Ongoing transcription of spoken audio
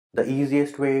the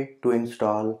easiest way to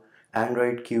install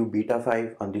Android Q Beta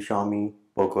 5 on the Xiaomi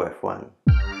Poco F1.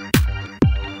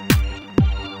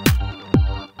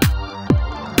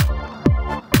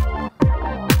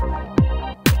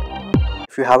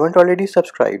 If you haven't already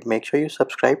subscribed, make sure you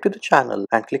subscribe to the channel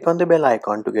and click on the bell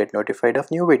icon to get notified of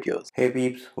new videos. Hey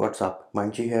peeps, what's up?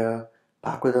 Munchie here,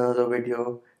 back with another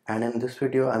video, and in this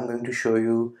video I'm going to show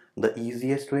you the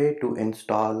easiest way to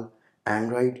install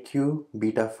Android Q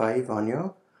Beta 5 on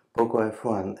your Poco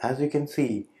F1. As you can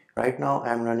see, right now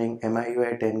I'm running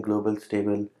MIUI 10 Global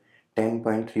Stable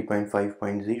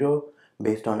 10.3.5.0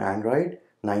 based on Android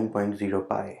 9.0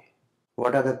 Pie.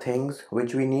 What are the things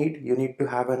which we need? You need to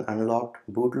have an unlocked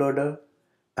bootloader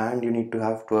and you need to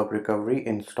have twerp recovery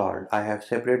installed. I have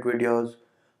separate videos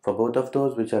for both of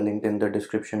those which are linked in the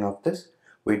description of this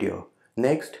video.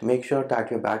 Next, make sure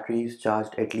that your battery is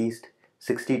charged at least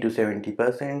 60 to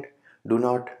 70%. Do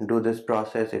not do this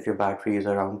process if your battery is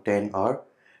around 10 or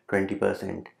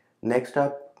 20%. Next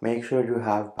up, make sure you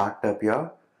have backed up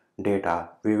your data.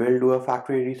 We will do a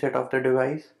factory reset of the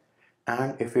device,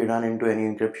 and if we run into any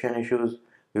encryption issues,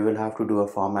 we will have to do a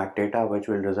format data, which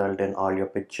will result in all your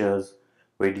pictures,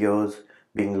 videos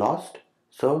being lost.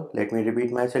 So let me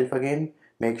repeat myself again.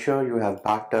 Make sure you have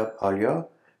backed up all your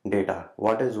data.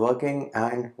 What is working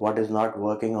and what is not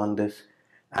working on this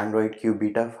Android Q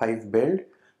Beta 5 build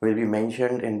will be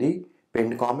mentioned in the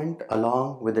pinned comment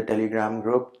along with the Telegram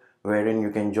group, wherein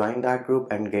you can join that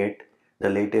group and get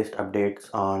the latest updates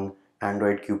on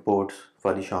Android Q ports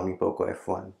for the Xiaomi Poco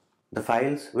F1. The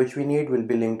files which we need will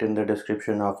be linked in the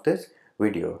description of this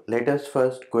video. Let us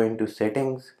first go into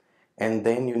settings, and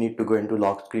then you need to go into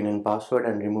lock screen and password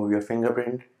and remove your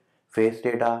fingerprint, face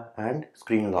data and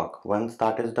screen lock. Once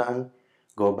that is done,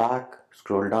 go back,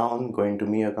 scroll down, go into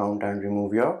Mi account and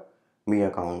remove your Mi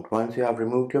account. Once you have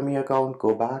removed your Mi account,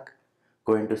 go back,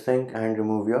 go into sync and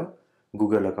remove your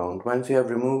Google account. Once you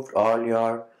have removed all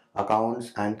your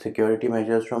accounts and security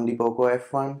measures from the Poco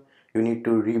F1, you need to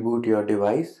reboot your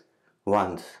device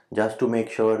once, just to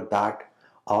make sure that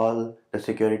all the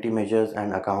security measures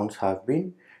and accounts have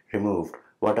been removed.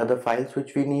 What are the files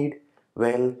which we need?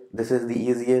 Well, this is the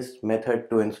easiest method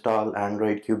to install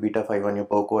Android Q Beta 5 on your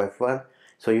Poco F1.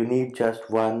 So you need just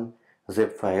one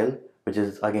zip file, which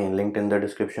is again linked in the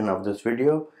description of this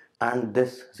video, and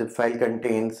this zip file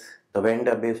contains the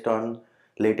vendor based on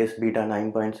latest beta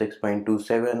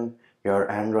 9.6.27, your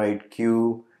Android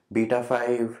Q Beta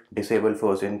 5, disable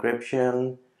force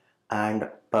encryption, and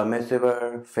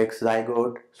permissive fixed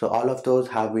zygote. So all of those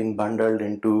have been bundled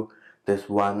into this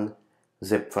one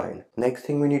zip file. Next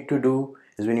thing we need to do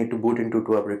is we need to boot into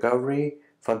twerp recovery.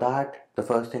 For that, the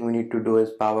first thing we need to do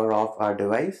is power off our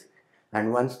device,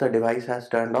 and once the device has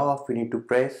turned off, we need to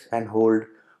press and hold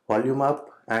volume up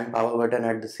and power button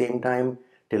at the same time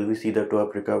till we see the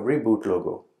twerp recovery boot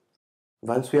logo.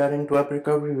 Once we are in twerp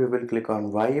recovery, we will click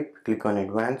on wipe, click on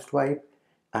advanced wipe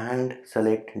and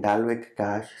select Dalvik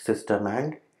cache system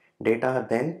and data,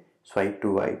 then swipe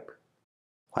to wipe.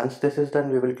 Once this is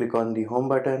done, we will click on the home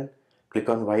button, click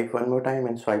on wipe one more time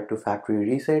and swipe to factory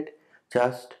reset,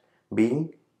 just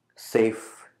being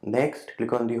safe. Next,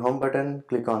 click on the home button,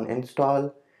 click on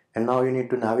install, and now you need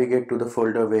to navigate to the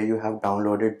folder where you have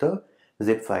downloaded the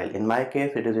zip file. In my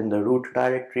case, it is in the root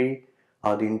directory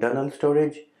or the internal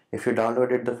storage. If you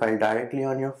downloaded the file directly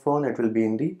on your phone, it will be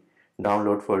in the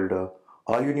download folder.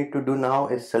 All you need to do now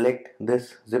is select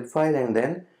this zip file and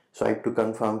then swipe to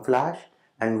confirm flash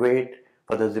and wait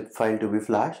for the zip file to be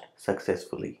flashed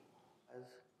successfully.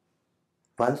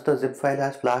 Once the zip file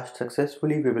has flashed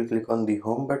successfully, we will click on the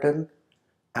home button,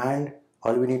 and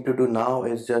all we need to do now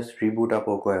is just reboot our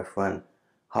Poco F1.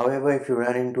 However, if you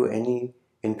run into any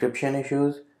encryption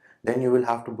issues, then you will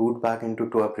have to boot back into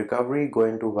twerp recovery, go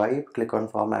into wipe, click on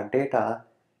format data,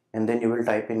 and then you will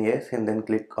type in yes and then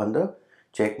click on the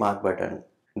check mark button.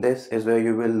 This is where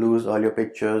you will lose all your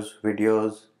pictures,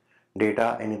 videos,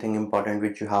 data, anything important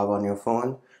which you have on your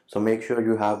phone. So make sure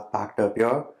you have backed up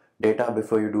your data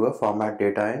before you do a format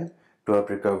data in twerp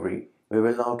recovery. We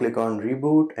will now click on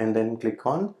reboot and then click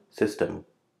on system.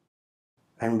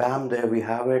 And bam, there we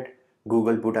have it.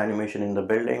 Google boot animation in the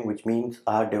building, which means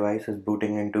our device is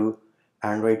booting into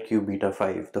Android Q Beta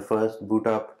 5. The first boot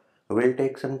up will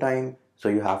take some time, so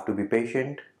you have to be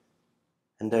patient.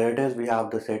 And there it is, we have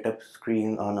the setup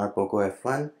screen on our Poco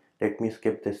F1. Let me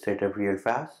skip this setup real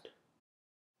fast.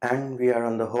 And we are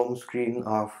on the home screen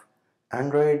of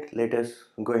Android. Let us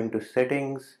go into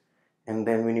settings, and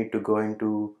then we need to go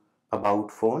into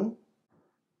about phone.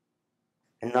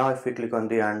 And now if we click on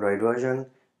the Android version,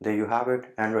 there you have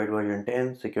it, Android version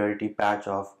 10, security patch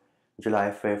of July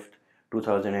 5th,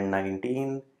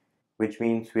 2019. which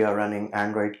means we are running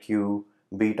Android Q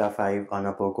Beta 5 on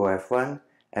a Poco F1.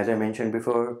 As I mentioned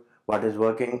before, what is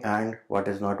working and what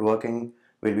is not working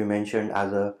will be mentioned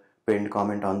as a pinned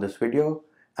comment on this video,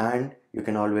 and you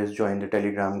can always join the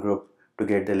Telegram group to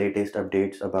get the latest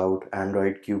updates about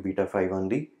Android Q Beta 5 on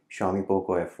the Xiaomi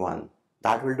Poco F1.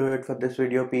 That will do it for this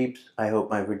video, peeps. I hope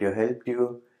my video helped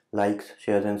you. Likes,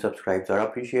 shares and subscribes are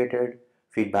appreciated.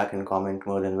 Feedback and comment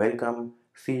more than welcome.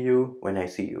 See you when I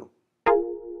see you.